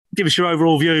give us your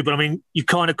overall view. But I mean, you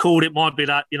kind of called it might be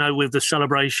that, with the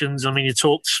celebrations. I mean, you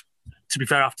talked, to be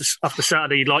fair, after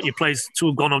Saturday, you'd like your players to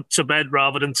have gone on to bed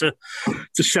rather than to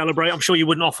celebrate. I'm sure you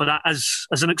wouldn't offer that as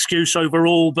an excuse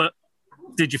overall, but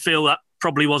did you feel that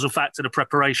probably was a factor, the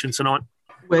preparation tonight?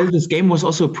 Well, this game was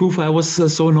also proof. I was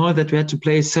so annoyed that we had to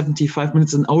play 75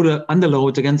 minutes in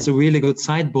underload against a really good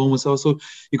side. Bournemouth also,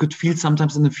 you could feel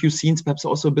sometimes in a few scenes, perhaps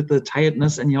also a bit the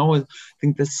tiredness. And I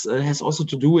think this has also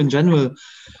to do in general.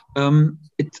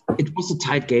 It was a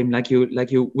tight game, like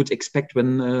you would expect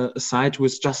when a side who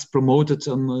is just promoted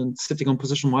and sitting on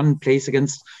position 1 plays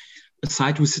against a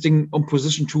side who's sitting on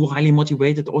position 2, highly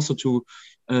motivated also to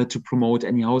promote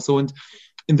anyhow. So and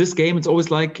in this game, it's always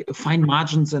like fine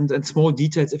margins and small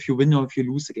details if you win or if you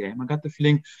lose the game. I got the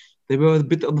feeling they were a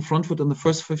bit on the front foot in the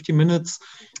first 50 minutes.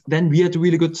 Then we had a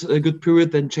really good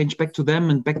period, then changed back to them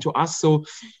and back to us. So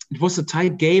it was a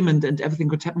tight game and everything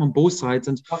could happen on both sides.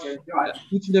 And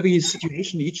each and every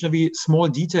situation, each and every small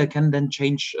detail can then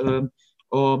change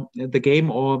or the game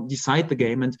or decide the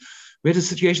game. And we had a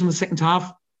situation in the second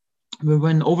half. We were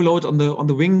in overload on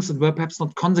the wings and were perhaps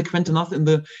not consequent enough in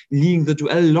the leading the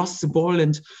duel, lost the ball,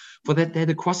 and for that they had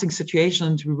a crossing situation,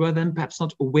 and we were then perhaps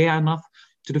not aware enough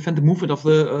to defend the movement of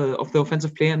the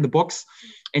offensive player in the box.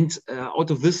 And out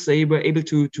of this, they were able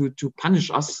to punish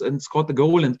us and score the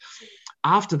goal. And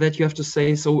after that, you have to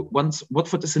say, so once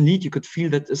Watford is in lead, you could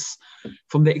feel that is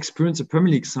from the experience of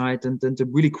Premier League side and the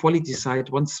really quality side.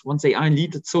 Once they are in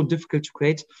lead, it's so difficult to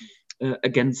create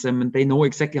against them, and they know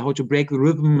exactly how to break the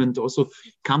rhythm and also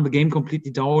calm the game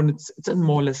completely down. It's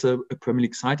more or less a Premier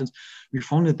League side, and we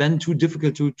found it then too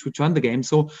difficult to turn the game.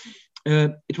 So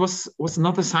it was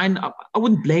another sign. I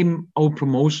wouldn't blame our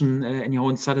promotion anyhow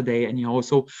on Saturday anyhow.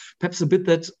 So perhaps a bit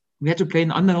that we had to play an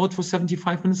underload for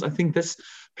 75 minutes. I think this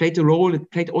played a role.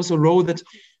 It played also a role that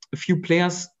a few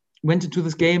players went into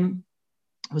this game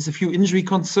with a few injury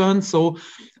concerns, so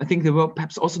I think they were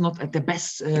perhaps also not at their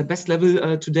best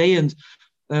level today, and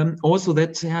also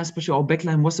that especially our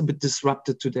backline was a bit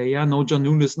disrupted today. Yeah, no John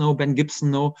Nunes, no Ben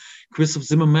Gibson, no Christoph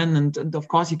Zimmermann, and of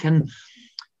course you can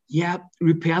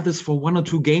repair this for 1 or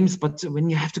 2 games, but when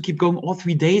you have to keep going all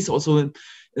 3 days, also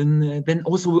and then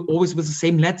also always with the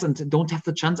same lads and don't have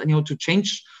the chance anyhow to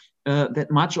change that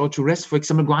much or to rest, for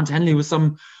example, Grant Hanley with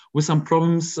some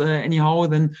problems anyhow,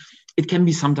 then it can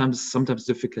be sometimes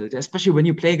difficult, especially when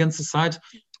you play against a side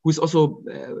who is also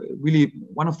really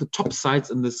one of the top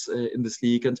sides in this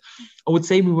league. And I would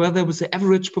say we were there with the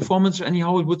average performance.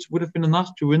 Anyhow, it would have been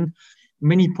enough to win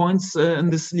many points in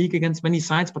this league against many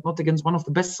sides, but not against one of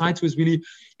the best sides who is really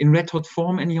in red hot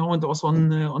form anyhow and also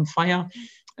on fire.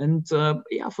 And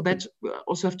for that, I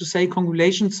also have to say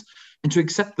congratulations and to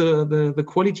accept the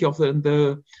quality of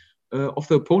the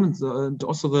opponents and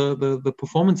also the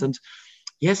performance. And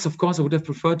yes, of course, I would have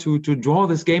preferred to draw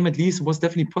this game at least. It was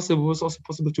definitely possible. It was also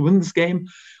possible to win this game.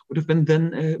 Would have been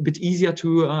then a bit easier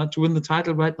to win the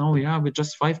title right now. Yeah, we're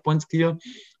just 5 points clear.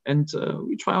 And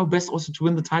we try our best also to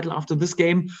win the title after this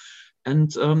game.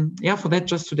 And for that,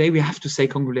 just today, we have to say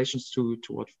congratulations to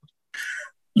Watford.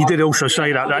 You did also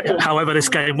say that however this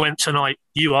game went tonight,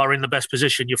 you are in the best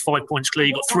position. You're 5 points clear.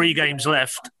 You've got 3 games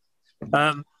left.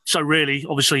 So really,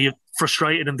 obviously, you're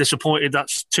frustrated and disappointed.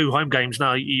 That's 2 home games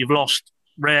now. You've lost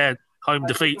rare home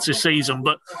defeats this season,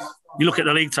 but you look at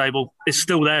the league table, it's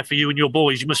still there for you and your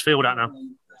boys. You must feel that now.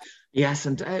 Yes,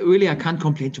 and really I can't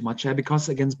complain too much because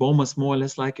against Bournemouth, more or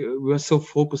less like we were so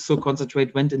focused, so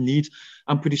concentrated, went in lead.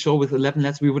 I'm pretty sure with 11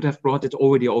 lads we would have brought it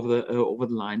already over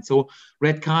the line. So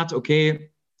red card, okay.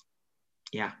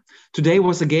 Yeah, today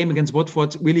was a game against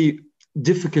Watford, really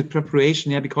difficult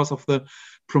preparation, because of the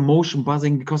promotion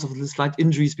buzzing, because of the slight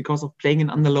injuries, because of playing in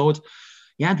underload.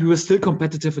 Yeah, and we were still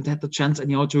competitive and had the chance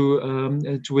anyhow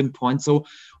to win points. So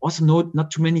also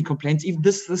not too many complaints. Even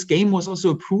this game was also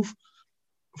a proof,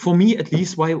 for me at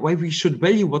least, why we should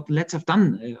value what the lads have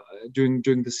done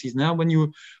during the season. Now, when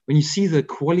you see the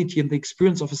quality and the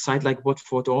experience of a side like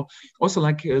Watford, or also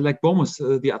like Bournemouth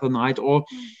the other night, or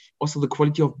also the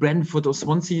quality of Brentford or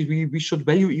Swansea, we should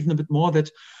value even a bit more that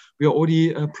we are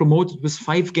already promoted with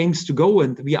 5 games to go,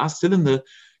 and we are still in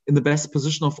the best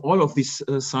position of all of these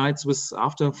sides with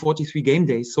after 43 game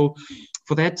days. So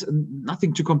for that,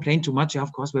 nothing to complain too much. Yeah,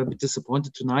 of course, we're a bit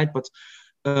disappointed tonight, but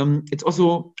it's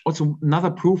also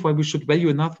another proof why we should value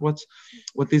enough what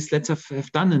these lads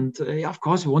have done. And of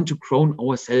course, we want to crown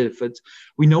ourselves.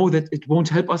 We know that it won't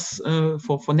help us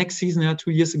for next season.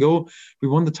 2 years ago, we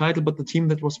won the title, but the team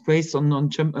that was praised on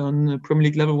Premier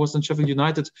League level was Sheffield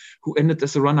United, who ended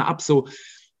as a runner-up. So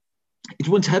it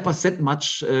won't help us that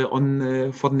much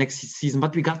on for the next season.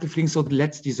 But we got the feeling so the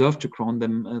lads deserve to crown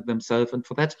them themselves, and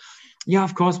for that, yeah,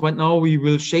 of course, right now we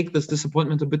will shake this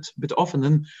disappointment a bit off, and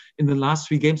then in the last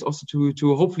 3 games also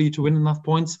to hopefully to win enough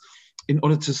points in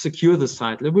order to secure this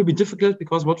title. It will be difficult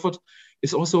because Watford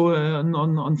is also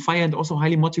on fire and also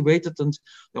highly motivated, and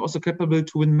they're also capable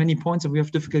to win many points, and we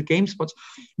have difficult games, but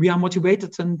we are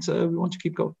motivated and we want to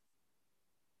keep going.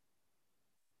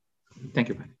 Thank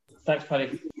you. Thanks,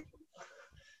 Paddy.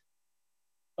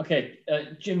 Okay,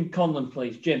 Jim Conlon,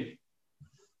 please. Jim.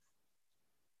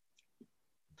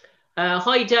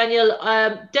 Hi, Daniel.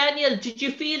 Daniel, did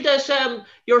you feel that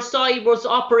your side was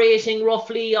operating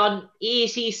roughly on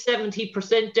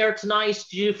 80-70% there tonight?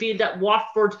 Did you feel that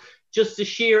Watford, just the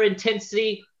sheer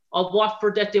intensity of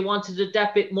Watford, that they wanted it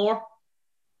that bit more?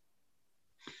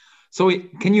 So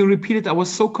can you repeat it? I was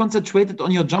so concentrated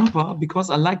on your jumper because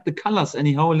I like the colors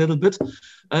anyhow a little bit.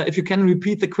 If you can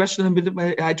repeat the question a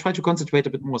bit, I try to concentrate a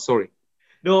bit more. Sorry.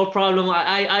 No problem.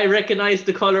 I recognize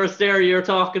the colours there. You're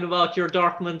talking about your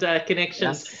Dortmund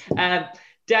connections. Yes.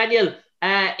 Daniel,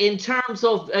 in terms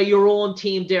of your own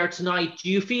team there tonight, do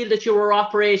you feel that you were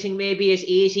operating maybe at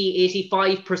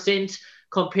 80-85%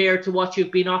 compared to what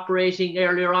you've been operating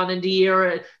earlier on in the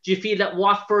year? Do you feel that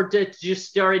Watford,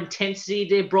 just their intensity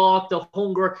they brought, the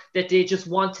hunger, that they just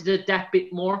wanted it that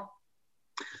bit more?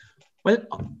 Well,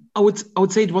 I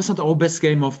would say it was not our best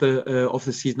game of the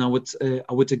season. I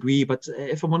would agree, but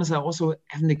if I'm honest, I also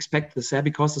haven't expected this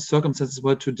because the circumstances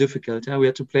were too difficult. We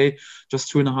had to play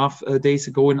just 2.5 days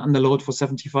ago in underload for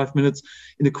 75 minutes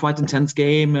in a quite intense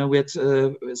game. We had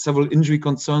several injury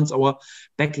concerns. Our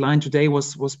back line today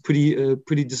was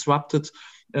pretty disrupted.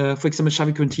 For example,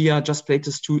 Xavi Quintilla just played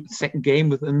his second game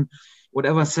within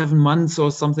 7 months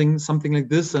or something like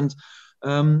this, and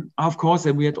of course,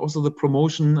 we had also the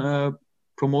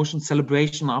promotion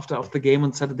celebration after the game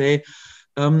on Saturday.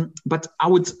 But I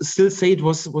would still say it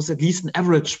was at least an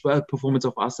average performance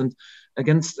of us, and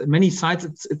against many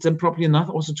sides, it's probably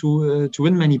enough also to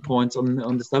win many points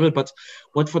on this level. But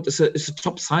Watford is a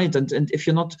top side, and if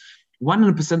you're not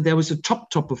 100% there with a top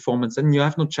performance, then you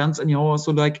have no chance anyhow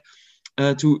also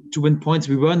to win points.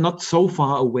 We were not so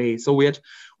far away, so we had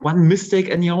one mistake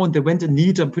anyhow, and they went in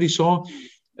lead. I'm pretty sure.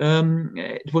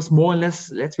 It was more or less,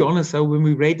 let's be honest, when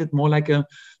we rated more like a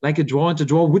draw, and a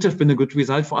draw would have been a good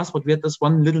result for us, but we had this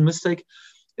one little mistake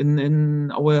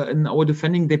in our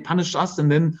defending. They punished us,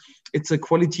 and then it's a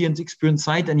quality and experience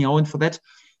side anyhow, and for that,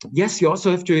 yes, you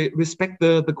also have to respect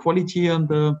the quality and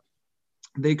the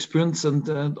experience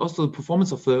and also the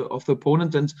performance of the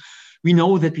opponent, and we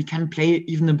know that we can play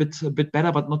even a bit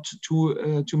better, but not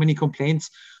too many complaints.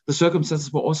 The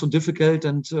circumstances were also difficult,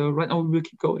 and right now we will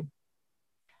keep going.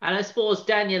 And I suppose,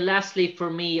 Daniel, lastly for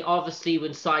me, obviously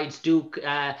when sides do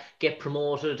get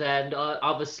promoted, and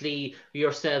obviously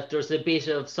yourself, there's a bit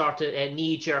of sort of a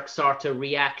knee-jerk sort of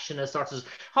reaction,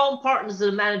 how important as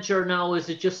a manager now is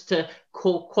it just to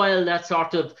quell that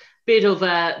sort of bit of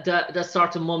the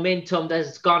sort of momentum that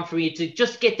has gone for you to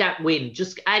just get that win,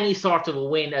 just any sort of a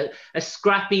win, a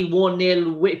scrappy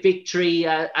 1-0 victory,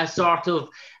 a sort of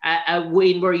a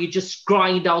win where you just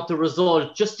grind out the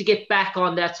result, just to get back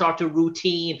on that sort of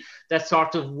routine, that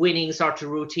sort of winning sort of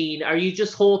routine. Are you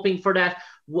just hoping for that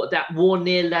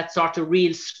 1-0, that sort of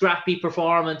real scrappy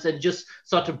performance, and just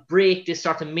sort of break this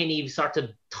sort of mini, sort of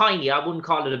tiny, I wouldn't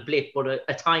call it a blip, but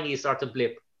a tiny sort of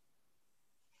blip?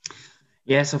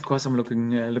 Yes, of course, I'm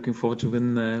looking forward to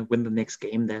win the next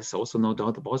game. There's also no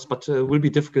doubt about it. But it will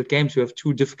be difficult games. We have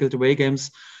 2 difficult away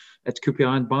games at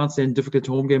QPR and Barnsley, and difficult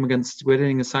home game against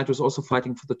Reading, a side who's also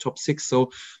fighting for the top 6.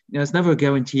 So it's never a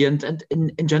guarantee. And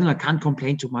in general, I can't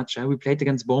complain too much. We played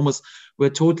against Bournemouth.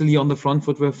 We're totally on the front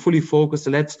foot. We're fully focused.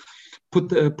 Let's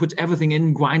put everything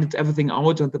in, grinded everything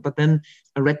out, but then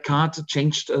a red card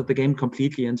changed the game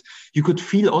completely, and you could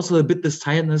feel also a bit this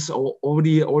tiredness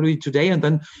already today. And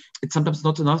then it's sometimes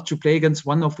not enough to play against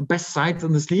one of the best sides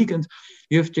in this league, and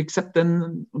you have to accept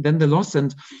then the loss.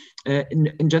 And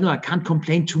in general, I can't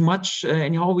complain too much.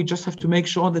 Anyhow, we just have to make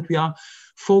sure that we are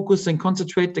focused and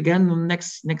concentrate again on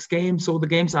next game. So the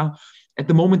games are at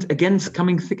the moment again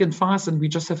coming thick and fast, and we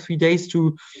just have 3 days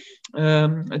to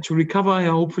recover.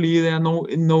 Hopefully there are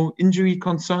no injury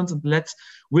concerns, and let's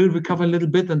will recover a little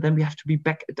bit, and then we have to be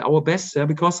back at our best.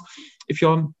 Because if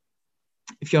you're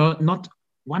not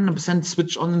 100%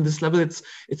 switch on in this level,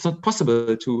 it's not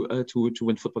possible to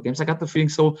win football games. I got the feeling,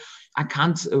 so I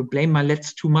can't blame my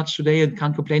lads too much today, and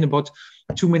can't complain about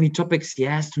too many topics.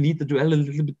 Yes, to lead the duel a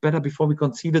little bit better before we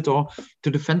conceded, or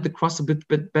to defend the cross a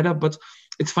bit better, but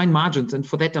it's fine margins, and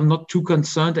for that I'm not too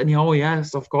concerned anyhow.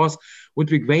 Yes, of course, would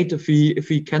be great if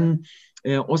we can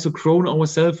also crown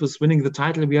ourselves with winning the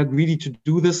title. We are greedy to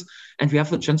do this, and we have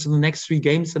the chance in the next 3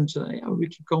 games, and we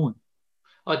keep going.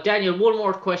 Daniel, one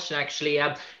more question actually.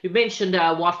 You mentioned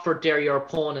Watford, they're your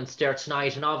opponents there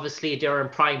tonight, and obviously they're in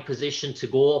prime position to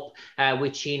go up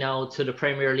with you now to the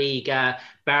Premier League,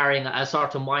 barring a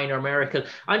sort of minor miracle.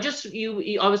 And just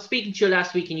I was speaking to you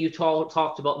last week, and you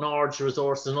talked about Norwich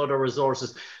resources and other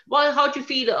resources. Well, how do you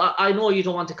feel? I know you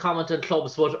don't want to comment on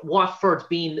clubs, but Watford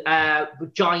being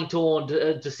joint owned,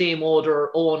 the same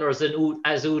owners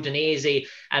as Udinese,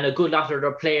 and a good lot of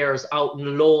their players out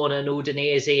on loan in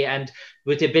Udinese, and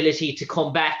with the ability to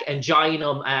come back and join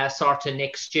them sort of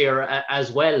next year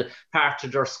as well, part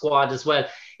of their squad as well.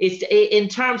 In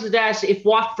terms of that, if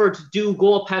Watford do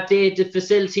go up, have they the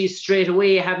facilities straight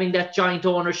away, having that joint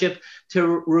ownership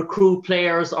to recruit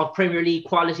players of Premier League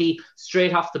quality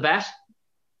straight off the bat?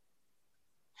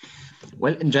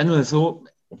 Well, in general, so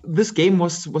this game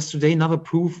was today another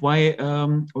proof why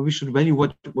we should value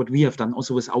what we have done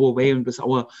also with our way and with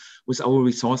our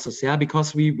resources. Yeah,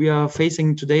 because we are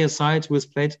facing today a side who has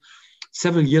played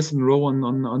several years in a row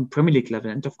on Premier League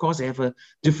level, and of course they have a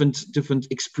different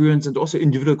experience and also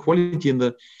individual quality in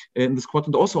the squad,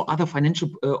 and also other financial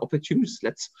opportunities.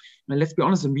 Let's be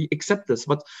honest, and we accept this,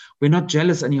 but we're not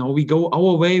jealous anyhow. We go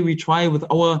our way. We try with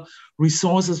our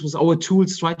resources, with our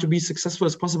tools, try to be successful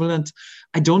as possible. And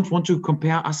I don't want to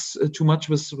compare us too much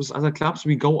with other clubs.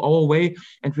 We go our way,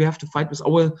 and we have to fight with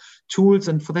our tools,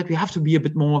 and for that we have to be a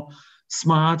bit more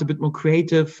smart, a bit more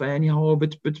creative, anyhow, a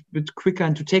bit quicker,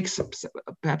 and to take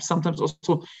perhaps sometimes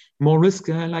also more risk.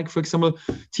 Like for example,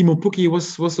 Timo Pukki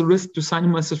was a risk to sign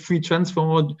him as a free transfer.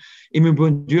 Or Emil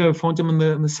Buendia, found him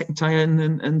in the second tier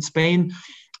in Spain.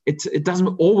 It doesn't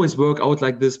always work out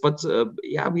like this, but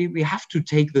we have to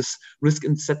take this risk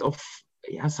instead of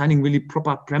signing really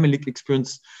proper Premier League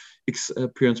experienced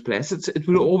players. It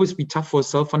will always be tough for a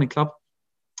self-funding club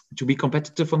to be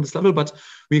competitive on this level, but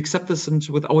we accept this, and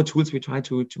with our tools we try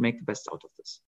to make the best out of this.